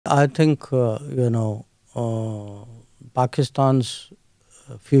I think, Pakistan's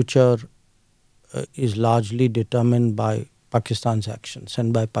future is largely determined by Pakistan's actions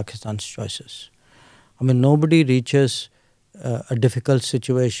and by Pakistan's choices. I mean, nobody reaches a difficult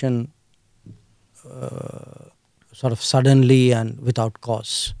situation sort of suddenly and without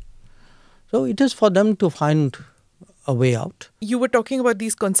cause. So it is for them to find a way out. You were talking about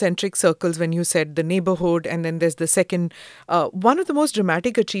these concentric circles when you said the neighborhood, and then there's the second. One of the most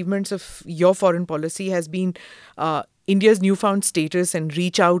dramatic achievements of your foreign policy has been India's newfound status and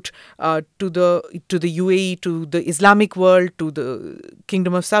reach out to the UAE, to the Islamic world, to the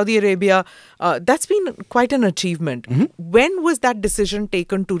Kingdom of Saudi Arabia. That's been quite an achievement. Mm-hmm. When was that decision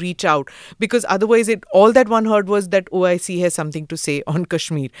taken to reach out? Because otherwise, all that one heard was that OIC has something to say on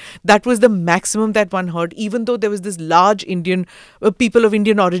Kashmir. That was the maximum that one heard, even though there was this large Indian people of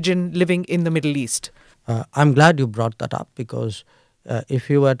Indian origin living in the Middle East. I'm glad you brought that up because if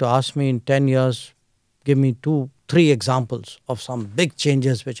you were to ask me in 10 years, give me 2-3 examples of some big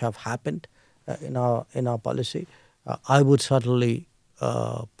changes which have happened in our policy, I would certainly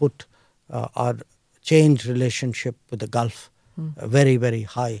put our changed relationship with the Gulf very, very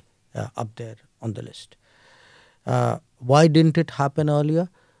high up there on the list. Why didn't it happen earlier?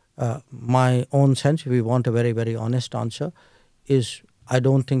 My own sense, if we want a very, very honest answer, is I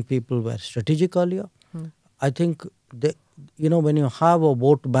don't think people were strategic earlier. I think, when you have a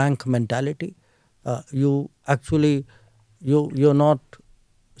vote bank mentality, you're not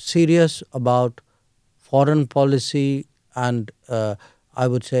serious about foreign policy and I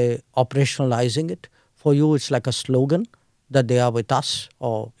would say operationalizing it. For you, it's like a slogan that they are with us,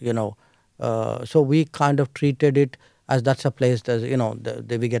 or so we kind of treated it as that's a place that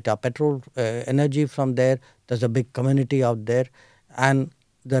we get our petrol energy from there. There's a big community out there, and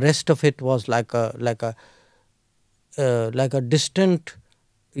the rest of it was like a distant,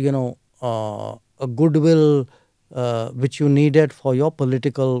 a goodwill which you needed for your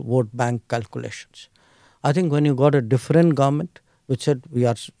political vote bank calculations. I think when you got a different government which said we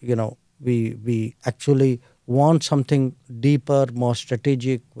actually want something deeper, more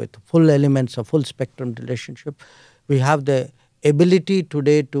strategic, with full elements of full spectrum relationship, we have the ability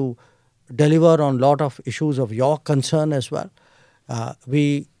today to deliver on a lot of issues of your concern as well.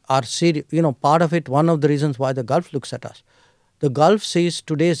 We are serious, part of it, one of the reasons why the Gulf looks at us. The Gulf sees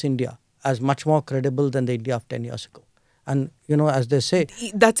today's India as much more credible than the India of 10 years ago. And, as they say...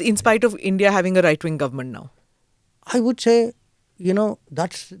 That's in spite of India having a right-wing government now. I would say,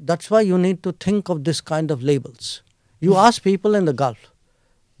 that's why you need to think of this kind of labels. You ask people in the Gulf,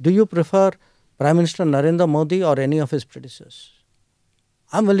 do you prefer Prime Minister Narendra Modi or any of his predecessors?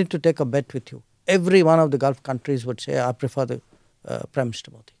 I'm willing to take a bet with you. Every one of the Gulf countries would say, I prefer the Prime Minister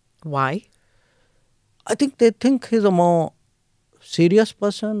Modi. Why? I think they think he's a more serious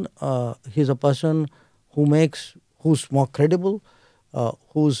person. He's a person who's more credible,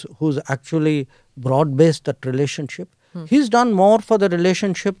 who's actually broad-based that relationship. He's done more for the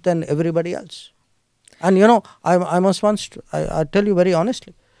relationship than everybody else. And I tell you very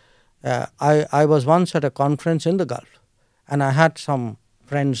honestly, I was once at a conference in the Gulf, and I had some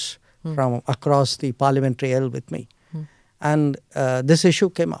friends from across the parliamentary aisle with me. And this issue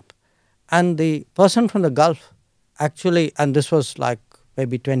came up. And the person from the Gulf actually, and this was like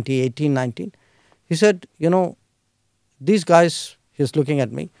maybe 2018-19, he said, these guys, he's looking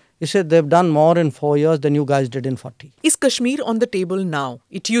at me, he said, they've done more in 4 years than you guys did in 40. Is Kashmir on the table now?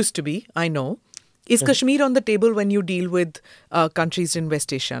 It used to be, I know. Is Kashmir on the table when you deal with countries in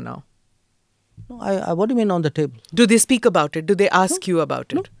West Asia now? No, what do you mean on the table? Do they speak about it? Do they ask you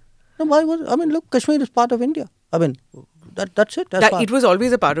about it? No, look, Kashmir is part of India. I mean, that's it. It was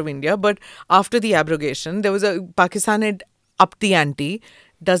always a part of India, but after the abrogation, Pakistan had upped the ante.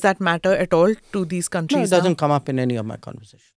 Does that matter at all to these countries? No, it doesn't come up in any of my conversations.